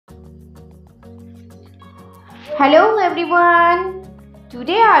Hello everyone.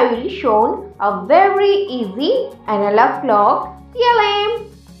 Today I will show a very easy analog clock TLM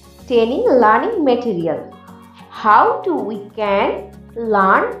training learning material. How to we can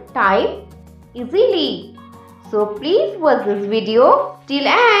learn time easily. So please watch this video till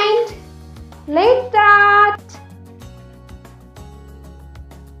end. Let's start.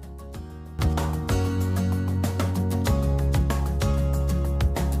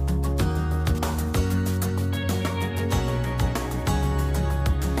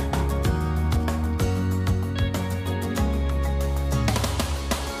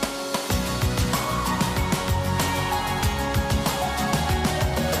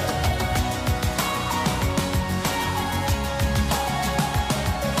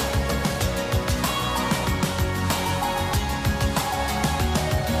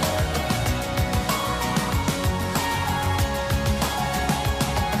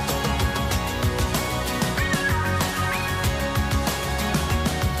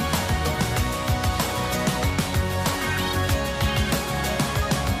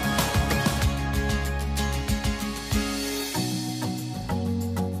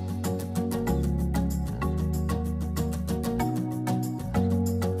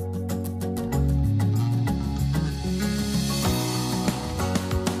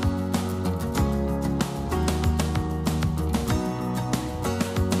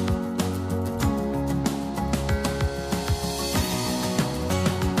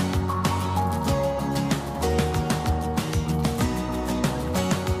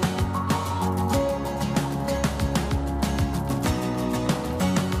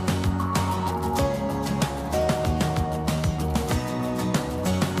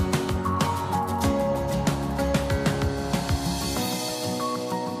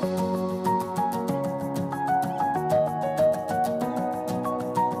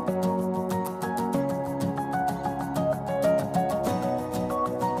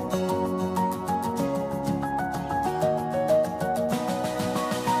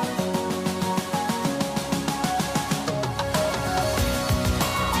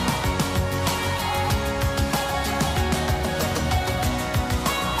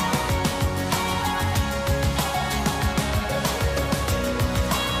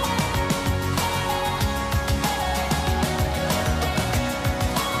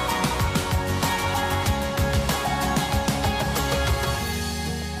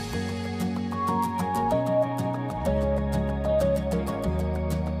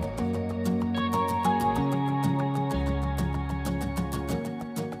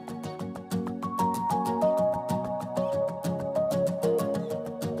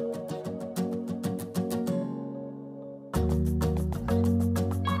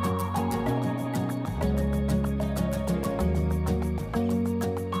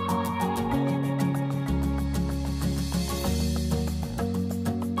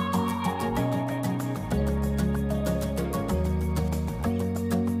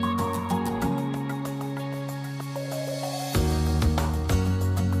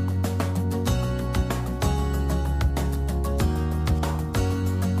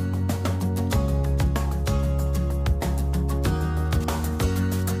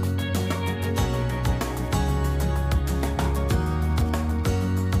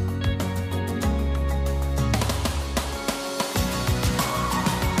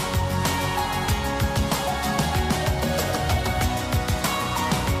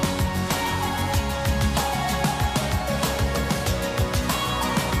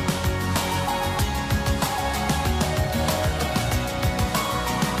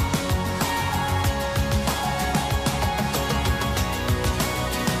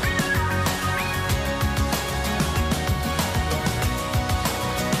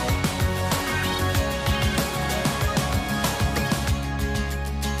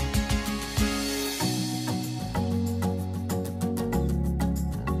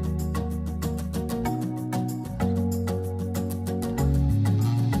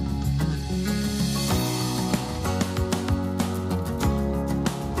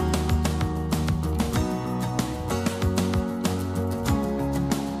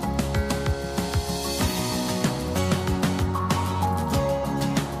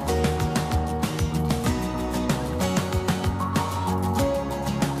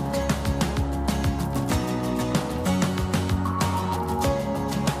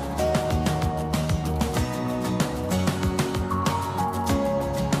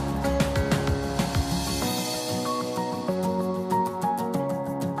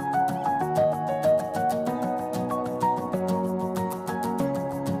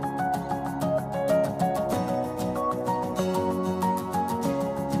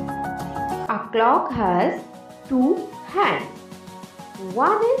 clock has two hands.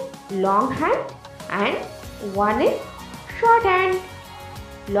 One is long hand and one is short hand.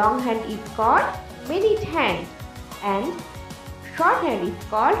 Long hand is called minute hand and short hand is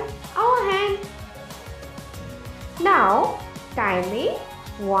called hour hand. Now time is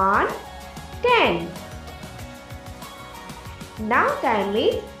 1:10. Now time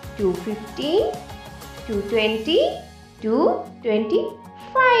is 2:15, 2:20,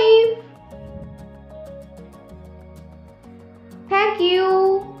 2:25. Thank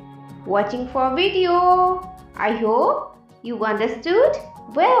you watching for video. I hope you understood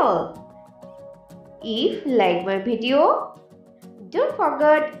well. If you like my video, don't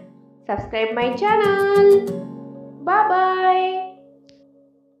forget subscribe my channel. Bye bye.